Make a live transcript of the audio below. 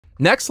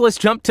Next, let's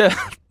jump to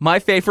my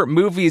favorite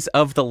movies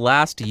of the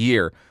last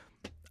year.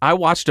 I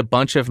watched a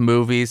bunch of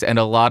movies, and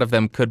a lot of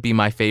them could be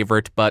my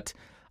favorite, but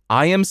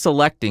I am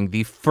selecting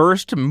the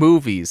first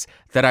movies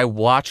that I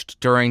watched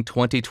during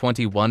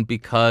 2021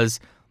 because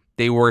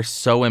they were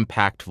so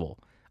impactful.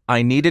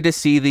 I needed to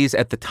see these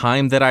at the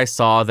time that I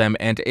saw them,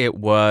 and it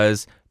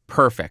was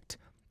perfect.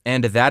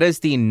 And that is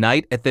the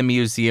Night at the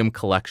Museum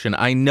collection.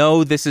 I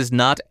know this is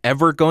not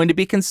ever going to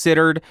be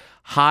considered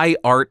high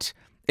art.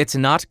 It's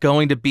not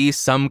going to be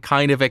some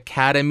kind of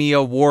Academy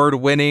Award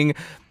winning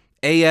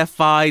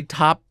AFI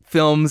top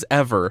films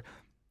ever.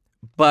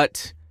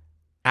 But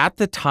at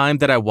the time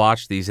that I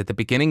watched these, at the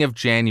beginning of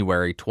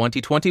January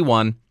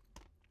 2021,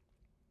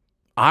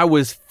 I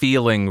was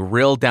feeling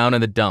real down in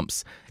the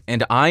dumps.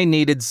 And I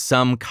needed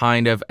some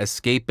kind of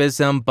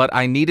escapism, but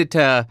I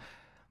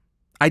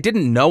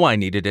didn't know I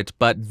needed it,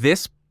 but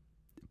this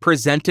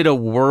presented a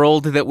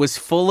world that was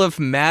full of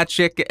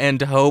magic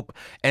and hope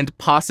and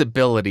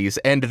possibilities,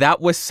 and that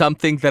was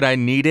something that I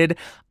needed.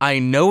 I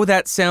know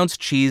that sounds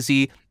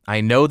cheesy, I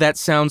know that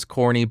sounds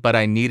corny, but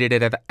I needed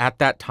it at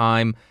that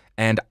time,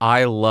 and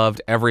I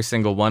loved every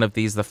single one of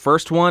these. The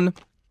first one,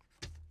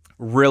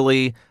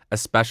 really a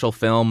special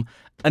film.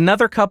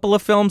 Another couple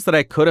of films that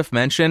I could have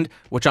mentioned,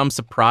 which I'm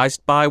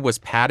surprised by, was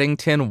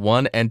Paddington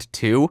 1 and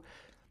 2.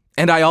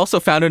 And I also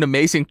found an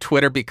amazing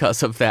Twitter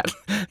because of that.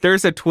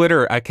 There's a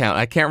Twitter account,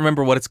 I can't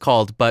remember what it's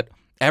called, but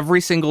every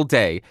single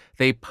day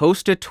they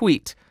post a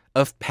tweet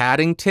of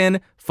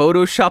Paddington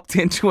photoshopped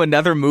into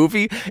another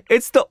movie.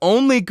 It's the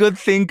only good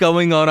thing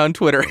going on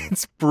Twitter.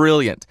 It's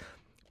brilliant.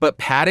 But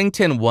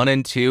Paddington 1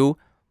 and 2,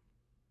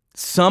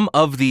 some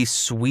of the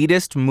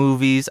sweetest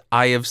movies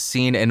I have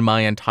seen in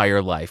my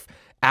entire life.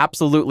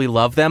 Absolutely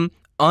love them.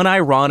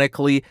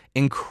 Unironically,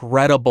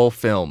 incredible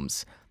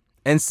films.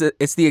 And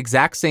it's the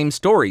exact same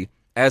story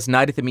as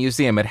Night at the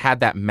Museum. It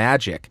had that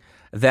magic,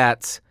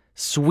 that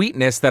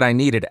sweetness that I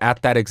needed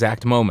at that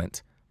exact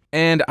moment.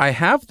 And I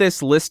have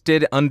this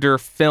listed under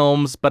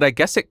films, but I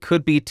guess it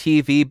could be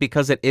TV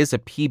because it is a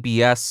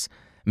PBS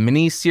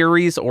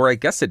miniseries, or I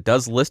guess it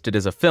does list it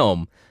as a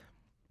film.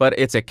 But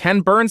it's a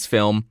Ken Burns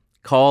film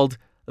called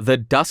The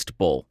Dust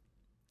Bowl.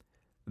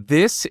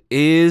 This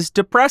is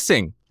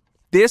depressing.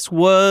 This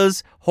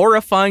was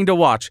horrifying to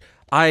watch.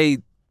 I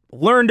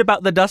learned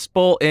about the Dust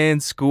Bowl in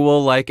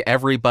school like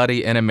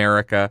everybody in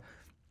America.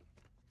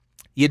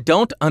 You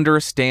don't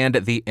understand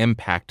the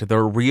impact, the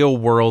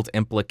real-world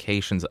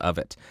implications of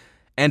it.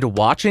 And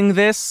watching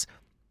this,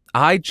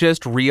 I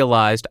just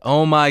realized,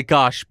 oh my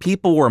gosh,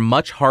 people were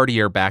much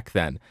hardier back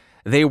then.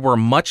 They were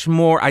much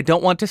more, I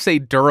don't want to say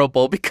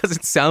durable because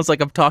it sounds like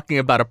I'm talking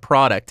about a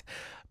product,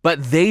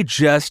 but they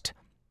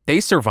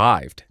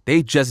survived.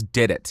 They just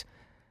did it.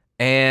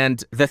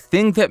 And the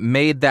thing that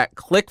made that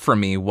click for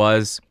me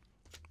was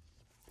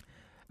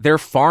their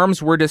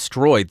farms were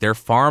destroyed. Their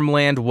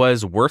farmland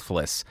was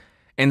worthless.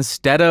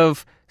 Instead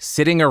of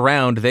sitting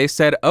around, they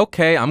said,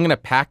 okay, I'm going to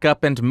pack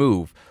up and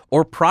move.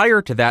 Or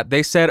prior to that,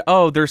 they said,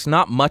 oh, there's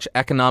not much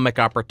economic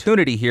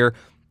opportunity here.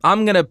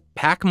 I'm going to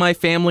pack my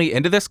family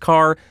into this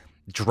car,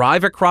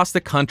 drive across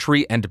the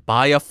country, and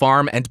buy a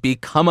farm and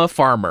become a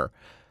farmer.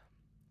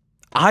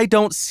 I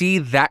don't see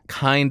that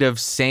kind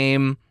of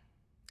same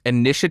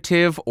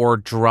initiative or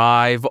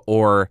drive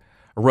or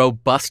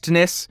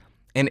robustness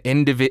in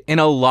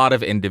a lot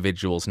of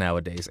individuals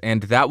nowadays.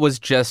 And that was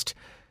just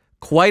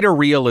quite a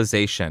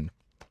realization.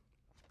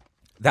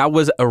 That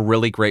was a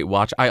really great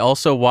watch. I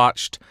also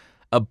watched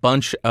a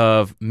bunch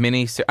of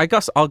I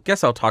guess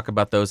I'll talk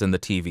about those in the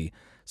TV.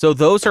 So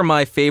those are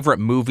my favorite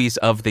movies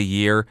of the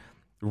year.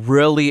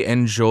 Really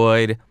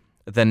enjoyed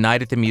the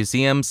Night at the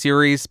Museum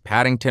series,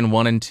 Paddington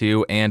 1 and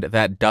 2, and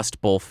that Dust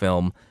Bowl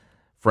film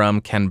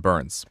from Ken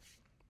Burns.